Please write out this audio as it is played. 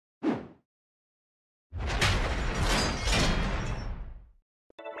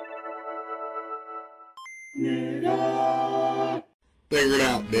Nigga. Figure it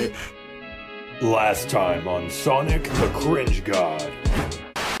out, bitch. Last time on Sonic the CringeGod.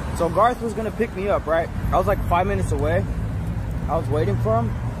 So Garth was gonna pick me up, right? I was like 5 minutes away. I was waiting for him,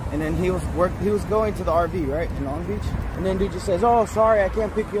 and then he was going to the RV, right, in Long Beach. And then dude just says, "Oh, sorry, I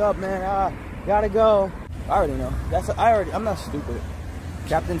can't pick you up, man. Gotta go." I already know. I'm not stupid.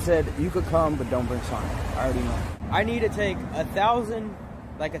 Captain said you could come, but don't bring Sonic. I already know. I need to take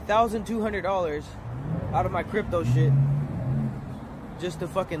 $1,200 out of my crypto shit just to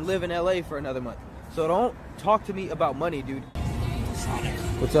fucking live in LA for another month. So don't talk to me about money, dude. Sonic.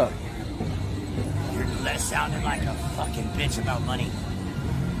 What's up? You're sounding like a fucking bitch about money.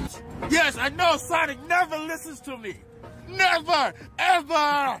 Yes, I know Sonic never listens to me. Never,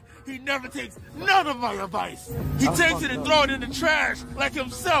 ever. He never takes none of my advice. He takes it and throws it in the trash like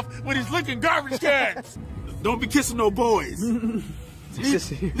himself when he's licking garbage cans. Don't be kissing no boys.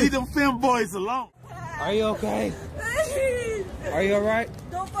 Leave them femboys alone. Are you okay? Are you alright?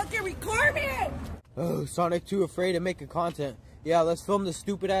 Don't fucking record me! Oh, Sonic too afraid of making content. Yeah, let's film this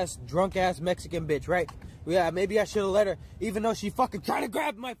stupid ass, drunk ass Mexican bitch, right? Yeah, maybe I should have let her, even though she fucking tried to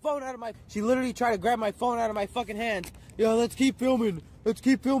grab my phone out of my... She literally tried to grab my phone out of my fucking hands. Yeah, let's keep filming. Let's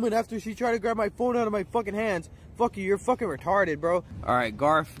keep filming after she tried to grab my phone out of my fucking hands. Fuck you, you're fucking retarded, bro. Alright,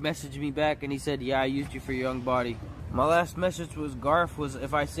 Garth messaged me back and he said, yeah, I used you for your young body. My last message was, Garth, was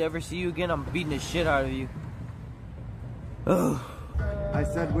if I ever see you again, I'm beating the shit out of you. Ugh. I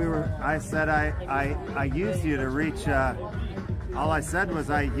said I used you to reach, all I said was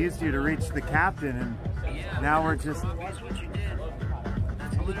I used you to reach the captain, and now we're just... That's what you did.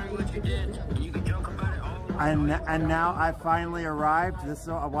 That's literally what you did. You can joke about it all the time. And now I finally arrived. This is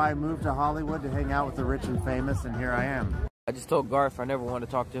why I moved to Hollywood, to hang out with the rich and famous, and here I am. I just told Garth I never want to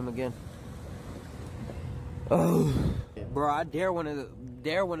talk to him again. Oh, bro, I dare one of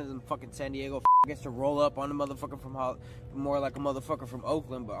them fucking San Diego gets to roll up on a motherfucker from more like a motherfucker from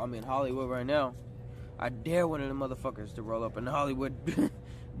Oakland, but I'm in Hollywood right now. I dare one of them motherfuckers to roll up in Hollywood.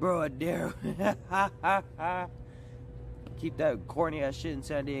 Bro, I dare. Keep that corny ass shit in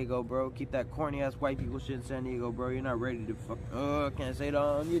San Diego, bro. Keep that corny ass white people shit in San Diego, bro. You're not ready to fuck. Oh, I can't say it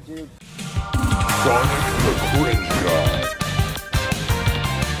on YouTube. Sonic the CringeGod.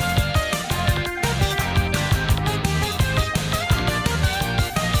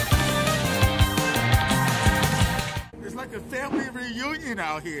 It's like a family reunion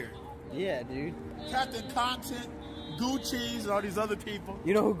out here. Yeah, dude. Captain Content, Goocheese, and all these other people.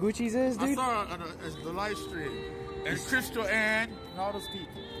 You know who Goocheese is, dude? I saw it on the live stream. And Crystal Ann and all those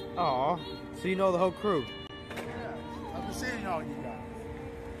people. Aw, so you know the whole crew. Yeah, I've been seeing all you guys.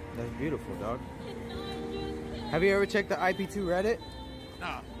 That's beautiful, dog. Have you ever checked the IP2 Reddit?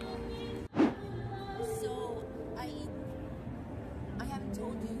 Nah. So, I haven't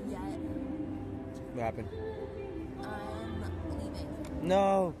told you yet. What happened? I'm leaving.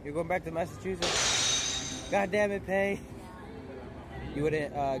 No, you're going back to Massachusetts? God damn it, Pay. Yeah. You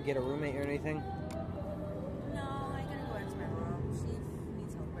wouldn't get a roommate or anything? No, I gotta go ask my mom. She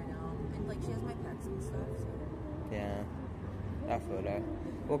needs help right now. And, like, she has my pets and stuff, so... Yeah, I feel that.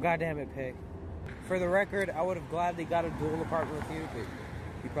 Well, goddamn it, Pig. For the record, I would have gladly got a dual apartment with you, but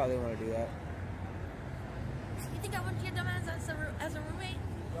you probably want to do that. You think I want your dumb ass as a roommate?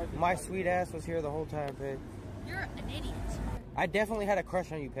 My sweet ass was here the whole time, Pig. You're an idiot. I definitely had a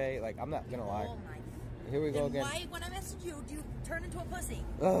crush on you, Pay. Like, I'm not gonna lie. Oh my. Here we go again. Why, when I message you, do you turn into a pussy?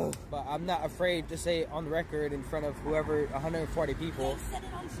 Ugh, but I'm not afraid to say it on the record in front of whoever, 140 people. I said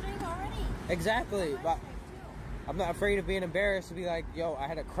it on stream already. Exactly, but I'm not afraid of being embarrassed to be like, yo, I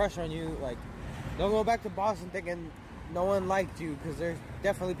had a crush on you. Like, don't go back to Boston thinking no one liked you, because there's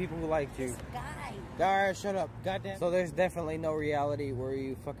definitely people who liked you. This guy. Alright, shut up. Goddamn. So there's definitely no reality where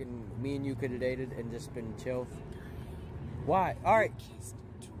you fucking, me and you could have dated and just been chill. Why? Alright. Kissed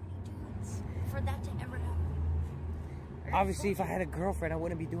 2 dudes. For that to ever happen. Obviously, if I had a girlfriend, I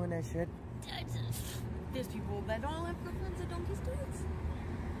wouldn't be doing that shit. There's people that don't have girlfriends that don't kiss dudes.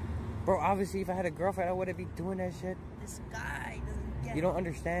 Bro, obviously, if I had a girlfriend, I wouldn't be doing that shit. This guy doesn't get You don't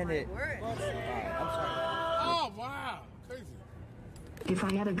understand it. words. Alright, I'm sorry. Oh, wow. Crazy. If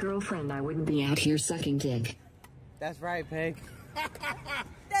I had a girlfriend, I wouldn't be out here sucking dick. That's right, Peg.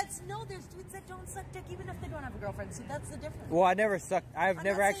 There's dudes that don't suck dick even if they don't have a girlfriend, so that's the difference. Well, I never sucked. I've I'm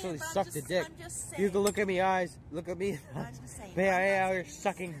never not actually saying, sucked a dick. I'm just saying. You can look at me eyes. Look at me. I'm just saying. Man, I I'm ain't not out here saying-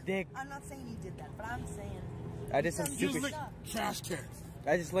 sucking dick. I'm not saying you did that, but I'm saying. I did some Some stupid dudes shit. suck. Trash cans.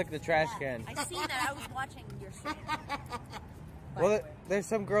 I just licked the trash can. I seen that. I was watching your stream. Well, there's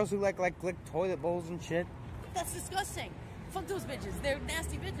some girls who like lick toilet bowls and shit. That's disgusting. Fuck those bitches. They're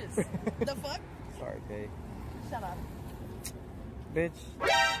nasty bitches. The fuck? Sorry, babe. Shut up. Bitch.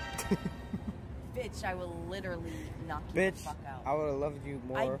 bitch, I will literally knock you Bitch, the fuck out. I would have loved you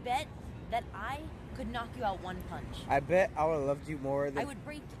more. I bet that I could knock you out one punch. I bet I would have loved you more than... I would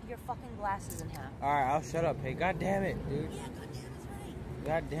break your fucking glasses in half. Alright, I'll shut up. Hey, god damn it, dude. Yeah, goddamn is right.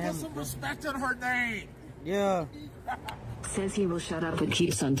 God damn Put it. some respect on her name. Yeah. Says he will shut up but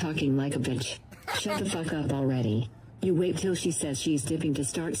keeps on talking like a bitch. Shut the fuck up already. You wait till she says she's dipping to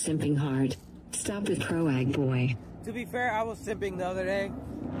start simping hard. Stop it, pro-ag boy. To be fair, I was simping the other day.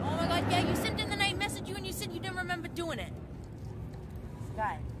 Oh my god, yeah, you sent in the night message you and you said you didn't remember doing it.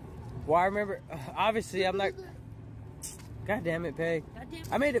 Guy. Well, I remember, obviously, I'm not... God damn it, Pay.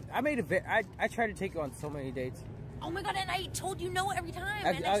 I tried to take you on so many dates. Oh my god, and I told you no every time.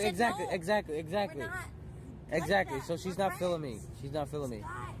 And I said Exactly, no. exactly. We're not. Exactly, Like so she's We're not feeling me. friends. She's not feeling me.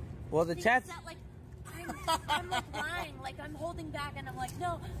 Guy. Well, the chat's... That, like, I'm like lying, like I'm holding back and I'm like,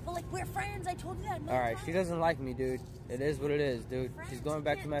 no, but like we're friends, I told you that. No, Alright, she doesn't like me, dude. It is what it is, dude. Friends, She's going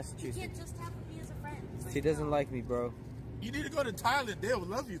back to you Massachusetts. can't just have to be as a friend. She doesn't like me, bro. You need to go to Thailand. They will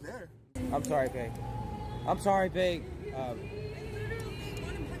love you there. I'm sorry, Pay. I'm sorry, Pay. I literally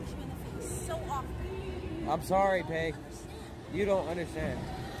want to punch you in the face so often. I'm sorry, Pay. You don't understand.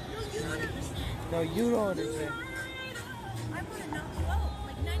 No, you don't understand. No, you don't understand. I want to knock you out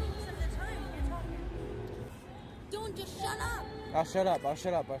like 90% of the time when you're talking. Don't just shut up. I'll shut up. I'll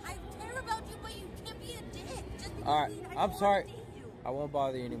shut up. I care about you, but you can't be a dick. Just because Alright, I I'm don't sorry. wanna date you. I won't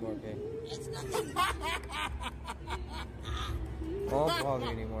bother you anymore, Pay. It's not. I won't bother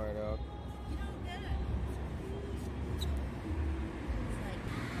you anymore, dog. You don't get it.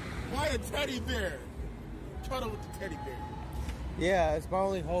 Why a teddy bear? Cuddle with the teddy bear. Yeah, it's my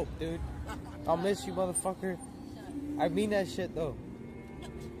only hope, dude. I'll miss you, motherfucker. I mean that shit, though.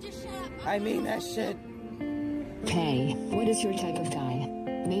 Just shut up. I mean that shit. Pay, what is your type of guy?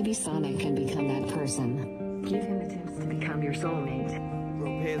 Maybe Sonic can become that person. Give him a tips to become your soulmate. Bro,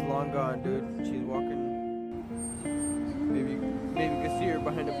 Pay is long gone, dude. She's walking. Maybe you can see her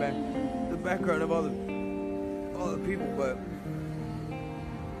behind the background of all the people, but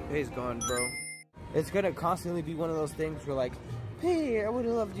Pay's gone, bro. It's gonna constantly be one of those things where like, hey, I would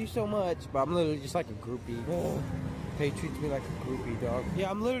have loved you so much, but I'm literally just like a groupie. Pay treats me like a groupie, dog. Yeah,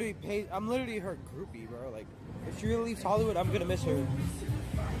 I'm literally her groupie, bro. Like, if she really leaves Hollywood, I'm gonna miss her.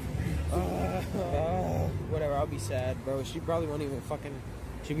 Whatever, I'll be sad, bro. She probably won't even fucking.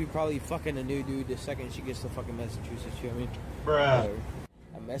 She'll be probably fucking a new dude the second she gets to fucking Massachusetts. You know what I mean? Bruh.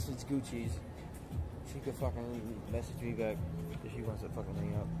 I messaged Goocheese. She could fucking message me back if she wants to fucking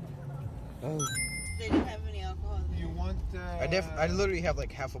hang out. Oh. They didn't have any alcohol in there. You want I literally have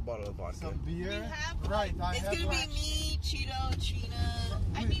like half a bottle of vodka. some beer? We have, Right, I it's have gonna one. be me, Cheeto, Trina,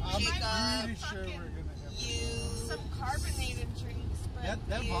 I'm Jacob, pretty sure we're gonna have you, some carbonated drinks, but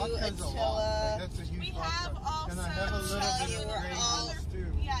that you, vodka's a lot. Attila. Like, that's a huge We vodka. have also, And I have a little bit of we're Grey all, Goose too.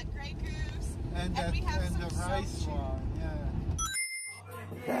 yeah, Grey Goose, And we have the some rice soju. one,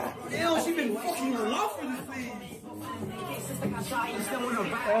 yeah. Damn, she been fucking her off for this thing. She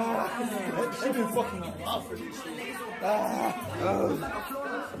been fucking her off for this shit.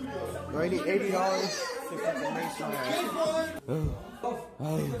 Do I need $80 to fucking make some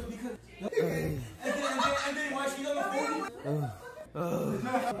And then why she got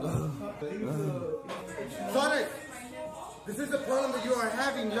Sonic, this is the problem that you are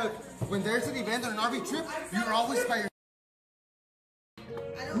having. Look, when there's an event or an RV trip, you're always by yourself.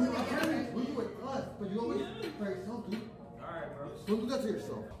 But you always by yourself, dude. Alright, bro. Don't do that to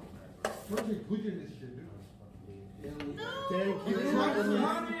yourself. Don't be good in this shit, dude. Thank you.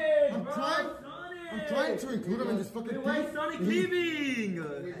 I'm trying to include him in this fucking thing. Why is Sonic leaving?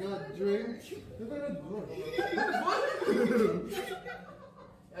 We got drinks.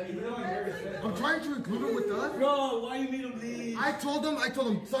 I'm trying to include him with us. Bro, why you made him leave? I told him,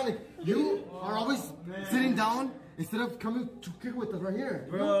 Sonic, you are always sitting down instead of coming to kick with us right here.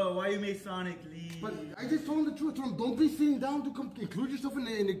 Bro, why you made Sonic leave? But I just told him the truth. I told him, don't be sitting down to come include yourself in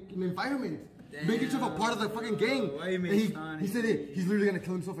the environment. Damn. Make yourself a part of the fucking gang. Why you made Sonic? He said he's literally gonna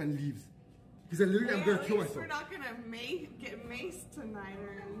kill himself and leaves. He said, literally, I'm gonna kill myself. We're not gonna get maced tonight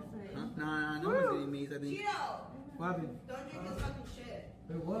or anything. Nah, no one's getting maced, I think. Cheeto! What happened? Don't drink this fucking shit.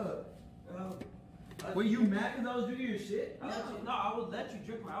 Hey, what? Were you mad because I was drinking your shit? I would let you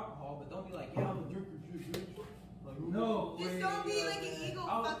drink my alcohol, but don't be like, yeah, I'm a drinker, dude. Like, no. Just don't be like an ego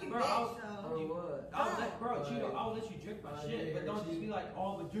fucking bitch, though. I'll let you drink my shit, but don't just be like,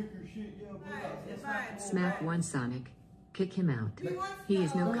 oh, I'm a drinker shit, yeah, bro. It's not cool. Smack OneSonic. Kick him out. He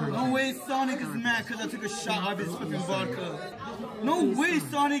is no contact. No way Sonic is mad because I took a shot of his fucking vodka. No way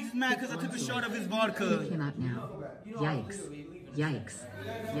Sonic is mad because I took a shot of his vodka. Kick him out now. Yikes. Yikes.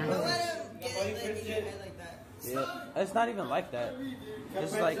 Yikes. Get like that. Yeah, it's not even like that.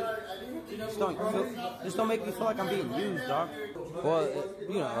 It's like, just don't make me feel like I'm being used, dog. Well,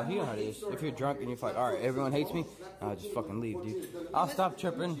 you know how it is. If you're drunk and you're like, alright, everyone hates me, I'll just fucking leave, dude. I'll stop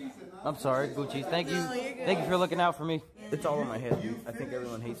tripping. I'm sorry, Goocheese. Thank you for looking out for me. It's all in my head, dude. I think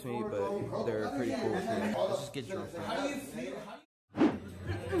everyone hates me, but they're pretty cool with me. Let's just get drunk.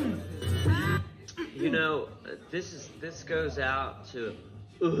 You know, this goes out to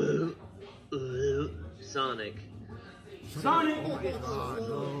Sonic.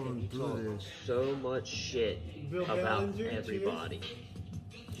 Don't do this. So much shit about everybody.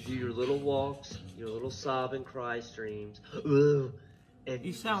 You do your little walks, your little sob and cry streams. And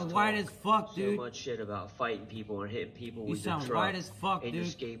you sound white as fuck, dude. So much shit about fighting people or hitting people with your truck. You sound white as fuck, dude. And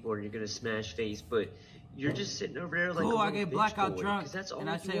your skateboard, and you're gonna smash face, but you're just sitting over there like cool, a I get blackout boy, drunk, that's all and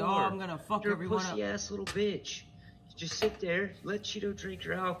I say, are. oh, I'm gonna fuck you're everyone up. You're a pussy-ass little bitch. You just sit there, let Cheeto drink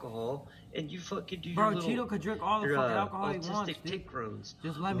your alcohol, and you fucking do your little... Bro, Cheeto could drink all the fucking alcohol he wants, tick groans.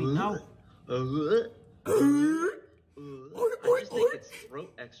 Just let me know. I just think it's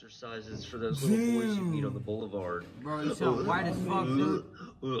throat exercises for those little boys you meet on the boulevard. Bro, you sound white as fuck, dude.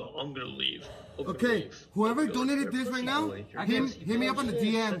 I'm gonna leave. Okay, whoever donated this right now, hit me up on the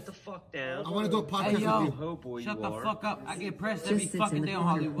DM. Shut the fuck down. I want to do a podcast with you. Shut the fuck up. I get pressed every fucking day on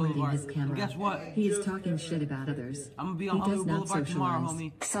Hollywood Boulevard. And guess what? He is talking shit about others. I'm gonna be on Hollywood Boulevard tomorrow,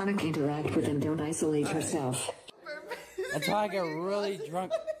 homie. Sonic, interact with him. Don't isolate yourself. Until I get really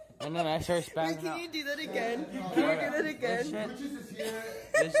drunk. And then I start spazzing out. Can you do that again? Can you do that again?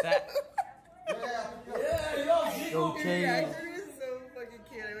 Just that. Yo, Your reaction is so fucking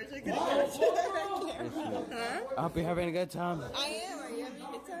cute. I wish I could have got you. Huh? I hope you're having a good time. I am. Are you having a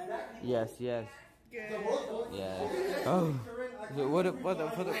good time? Yes. Good. Yeah. Oh. Why do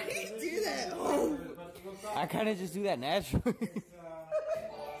you do that? Oh. I kind of just do that naturally. I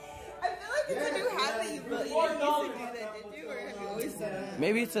feel like it's a new habit you built. You didn't used to do that, did you? Or have you always done that?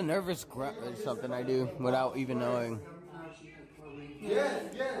 Maybe it's a nervous grunt or something I do without even knowing.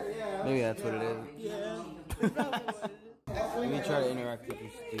 Maybe that's what it is. Yeah. Let me try to interact with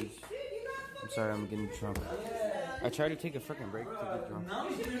these dudes. I'm sorry, I'm getting drunk. I tried to take a freaking break to get drunk. So I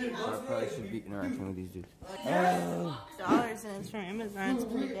probably should be interacting with these dudes. Dollars and it's from Amazon. It's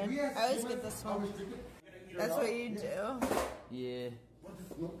pretty good. I always get this one. That's what you do? Yeah.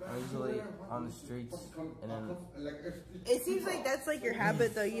 I'm usually on the streets and then... It seems like that's like your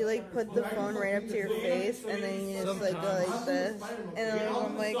habit though. You like put the phone right up to your face and then you just like go like this. And then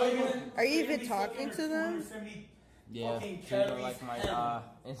I'm like, are you even talking to them? Yeah, these are like my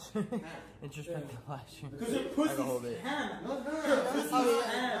introspective last year. I can hold it. Oh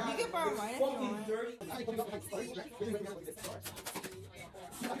yeah, you can borrow mine if you want.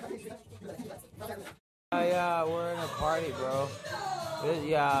 Yeah, we're in a party, bro.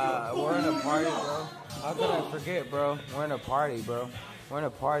 Yeah, we're in a party, bro. How could I forget, bro? We're in a party, bro. We're in a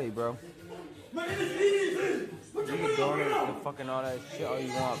party, bro. You can donate to fucking all that shit all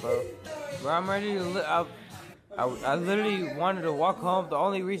you want, bro. Bro, I'm ready to I literally wanted to walk home. The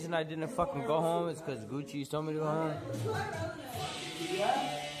only reason I didn't fucking go home is because Goocheese told me to go home.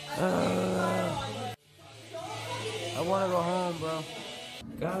 I want to go home, bro.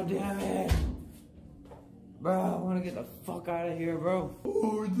 God damn it. Bro, I want to get the fuck out of here, bro.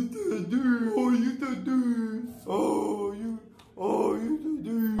 Oh, you did dude. Oh, you did dude. Oh, you did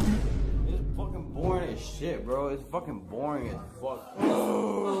dude. It's fucking boring as shit, bro. It's fucking boring as fuck.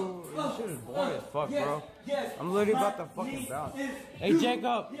 Oh, this shit is boring as fuck, bro. I'm literally about to fucking bounce. Hey,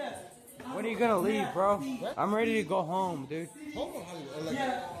 Jacob. When are you gonna leave, bro? I'm ready to go home, dude.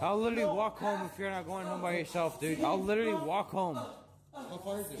 I'll literally walk home if you're not going home by yourself, dude. I'll literally walk home. How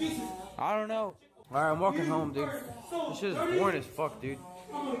far is it? I don't know. Alright, I'm walking home, dude. This shit is boring as fuck, dude.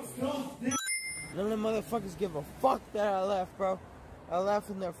 None of the motherfuckers give a fuck that I left, bro. I left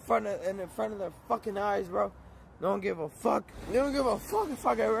in front of their fucking eyes, bro. They don't give a fuck. They don't give a fuck if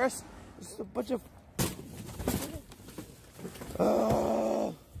I get arrested. It's a bunch of...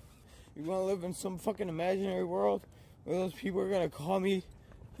 You wanna live in some fucking imaginary world where those people are gonna call me?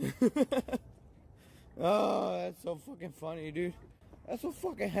 Oh, that's so fucking funny, dude. That's what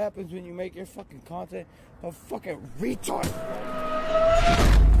fucking happens when you make your fucking content a fucking retard.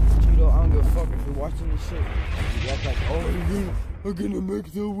 Cheeto, I don't give a fuck if you're watching this shit. You act like, oh, I'm gonna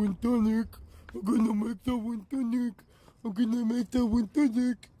make that one tonic. I'm gonna make that one tonic. I'm gonna make that one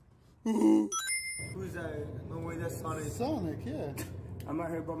tonic. Oh. Who's that? No way, that's Sonic. Sonic, yeah. I'm out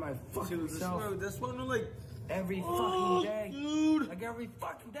here by my fucking self. That's one like every fucking day, dude. Like every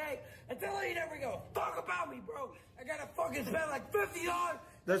fucking day. Until you never give a fuck about me, bro. I gotta fucking spend like $50.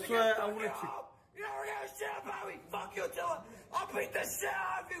 That's why I wanted to. You never give a shit about me. Fuck you, Attila. I'll beat the shit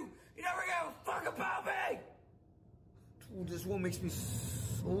out of you. You never give a fuck about me. Ooh, this one makes me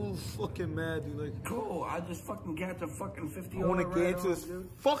so fucking mad, dude. Like, cool, I just fucking got the fucking 50 I wanna right get into on, his dude.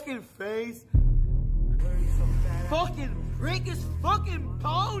 fucking face, fucking break his fucking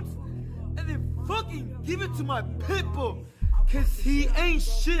bones, and then fucking give it to my pitbull. Cause he ain't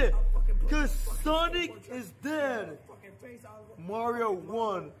shit. Cause Sonic is dead. Mario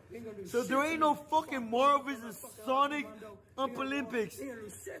won. So there ain't no fucking Mario vs Sonic Olympics.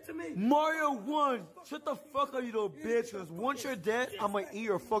 Mario won. Shut the fuck up, you little bitch. Cause once you're dead, I'ma eat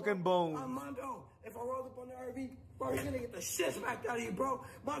your fucking bones. Mondo, if I roll up on the RV, bro, you're gonna get the shit smacked out of you, bro.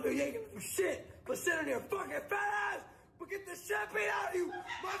 Mondo, you ain't gonna do shit. But sit on your fucking fat ass. But get the shit beat out of you.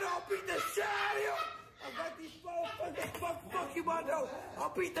 Mondo, I'll beat the shit out of you. I got these motherfuckers. Fuck you, Mondo. I'll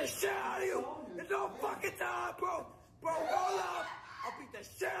beat the shit out of you. It's no fucking time, bro. Bro, roll up. I'll beat the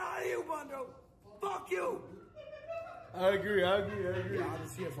shit out of you, Mondo. Fuck you. I agree. Yeah, I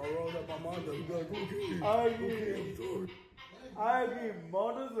just see if I roll up on Mondo, you go, okay. I agree. I agree.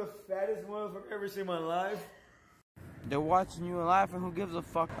 Mondo's the fattest motherfucker I've ever seen in my life. They're watching you and laughing. Who gives a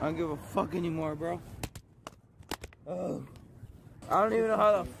fuck? I don't give a fuck anymore, bro. I don't even know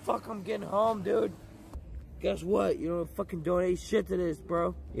how the fuck I'm getting home, dude. Guess what? You don't fucking donate shit to this,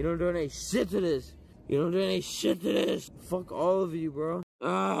 bro. You don't donate shit to this. You don't donate shit to this. Fuck all of you, bro.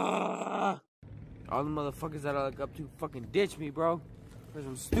 All the motherfuckers that I look up to fucking ditch me, bro. For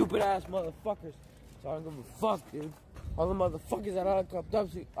some stupid ass motherfuckers. So I don't give a fuck, dude. All the motherfuckers that I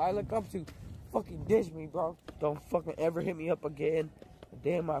look up to fucking ditch me, bro. Don't fucking ever hit me up again. A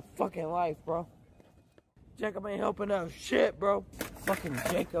day in my fucking life, bro. Jacob ain't helping out shit, bro. Fucking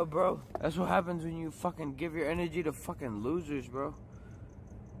Jacob, bro. That's what happens when you fucking give your energy to fucking losers, bro.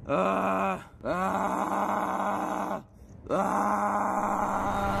 Fuck!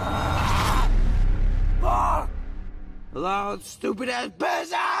 Loud, stupid ass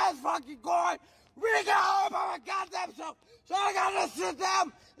bitch ass fucking going. Really got home by my goddamn self. So I gotta sit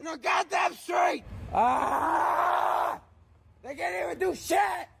down in a goddamn street. They can't even do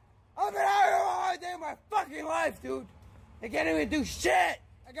shit. I've been out here all day in my fucking life, dude. They can't even do shit.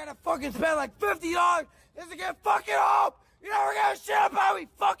 I gotta fucking spend like $50 just to get fucking home. You never gonna shit about me.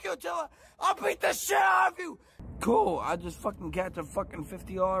 Fuck you, Attila. I'll beat the shit out of you. Cool. I just fucking got the fucking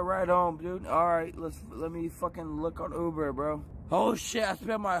 $50 ride home, dude. All right, let me fucking look on Uber, bro. Oh shit, I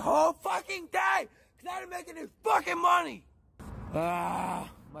spent my whole fucking day because I didn't make any fucking money.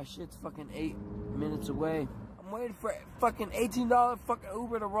 My shit's fucking 8 minutes away. I'm waiting for fucking $18 fucking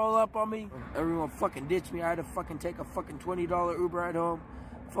Uber to roll up on me. Everyone fucking ditched me. I had to fucking take a fucking $20 Uber ride home.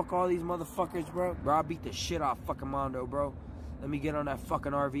 Fuck all these motherfuckers, bro. Bro, I beat the shit off fucking Mondo, bro. Let me get on that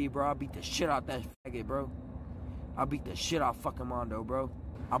fucking RV, bro. I beat the shit out that faggot, bro. I beat the shit off fucking Mondo, bro.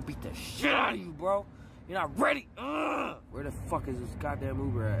 I'll beat the shit out of you, bro. You're not ready. Where the fuck is this goddamn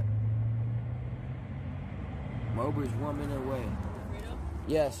Uber at? My Uber is 1 minute away.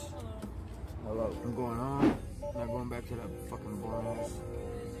 Yes. Hello. I'm going home. Not going back to that fucking boring ass.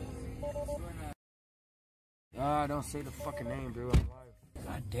 Don't say the fucking name, bro.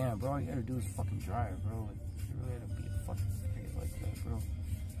 God damn, bro. All you gotta do is fucking drive, bro. Like, you really had to be a fucking faggot like that, bro.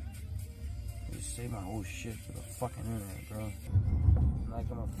 You just say my whole shit to the fucking internet, bro. Not like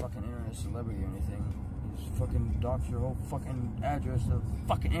I'm a fucking internet celebrity or anything. You just fucking dox your whole fucking address to the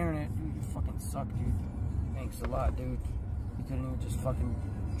fucking internet, dude. You fucking suck, dude. Thanks a lot, dude. You couldn't even just fucking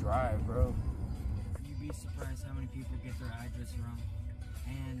drive, bro. You'd be surprised how many people get their address wrong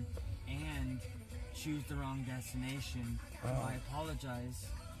and choose the wrong destination. I apologize.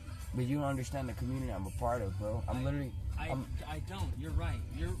 But you don't understand the community I'm a part of, bro. I don't. You're right.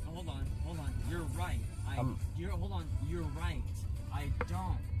 Hold on. You're right. Hold on. You're right. I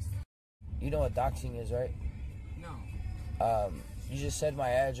don't. You know what doxing is, right? No. You just said my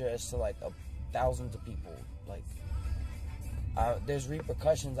address to like thousands of people. Like, there's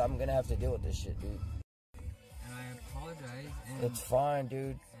repercussions. I'm gonna have to deal with this shit, dude. And I apologize. And it's fine, dude.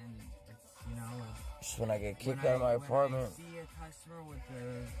 And it's, you know, like, just when I get kicked out of my apartment. When I see a customer with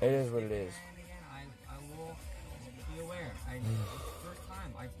the... It is what it is. I will be aware. It's the first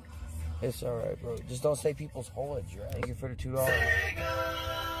time. It's alright, bro. Just don't say people's hoods, right? Thank you for the $2.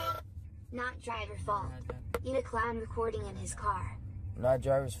 Not driver's fault. Eat a clown recording in his car. Not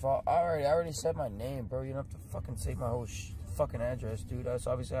driver's fault. I already said my name, bro. You don't have to fucking say my whole fucking address, dude. I'm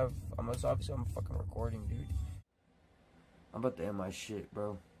fucking recording, dude. I'm about to end my shit,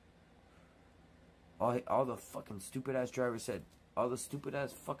 bro. All the fucking stupid ass driver said, all the stupid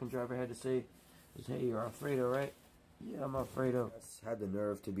ass fucking driver had to say was, hey, you're Alfredo, right? Yeah, I'm Alfredo. I had the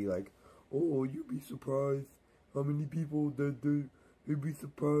nerve to be like, oh, you'd be surprised how many people they'd be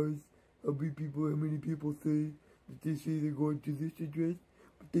surprised how many people say that they say they're going to this address,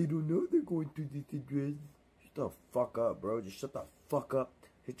 but they don't know they're going to this address. Shut the fuck up, bro. Just shut the fuck up.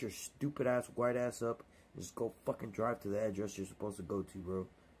 Hit your stupid ass, white ass up. And just go fucking drive to the address you're supposed to go to, bro.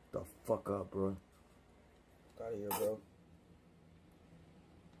 Shut the fuck up, bro. Get out of here, bro.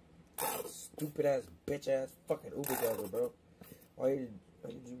 Stupid ass, bitch ass, fucking Uber driver, bro. Why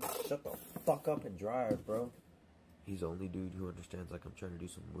did you shut the fuck up and drive, bro? He's the only dude who understands like I'm trying to do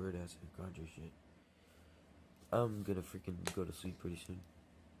some weird ass conjure shit. I'm gonna freaking go to sleep pretty soon.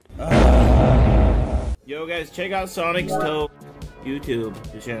 Yo guys, check out Sonic's YouTube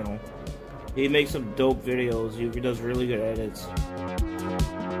channel. He makes some dope videos. He does really good edits.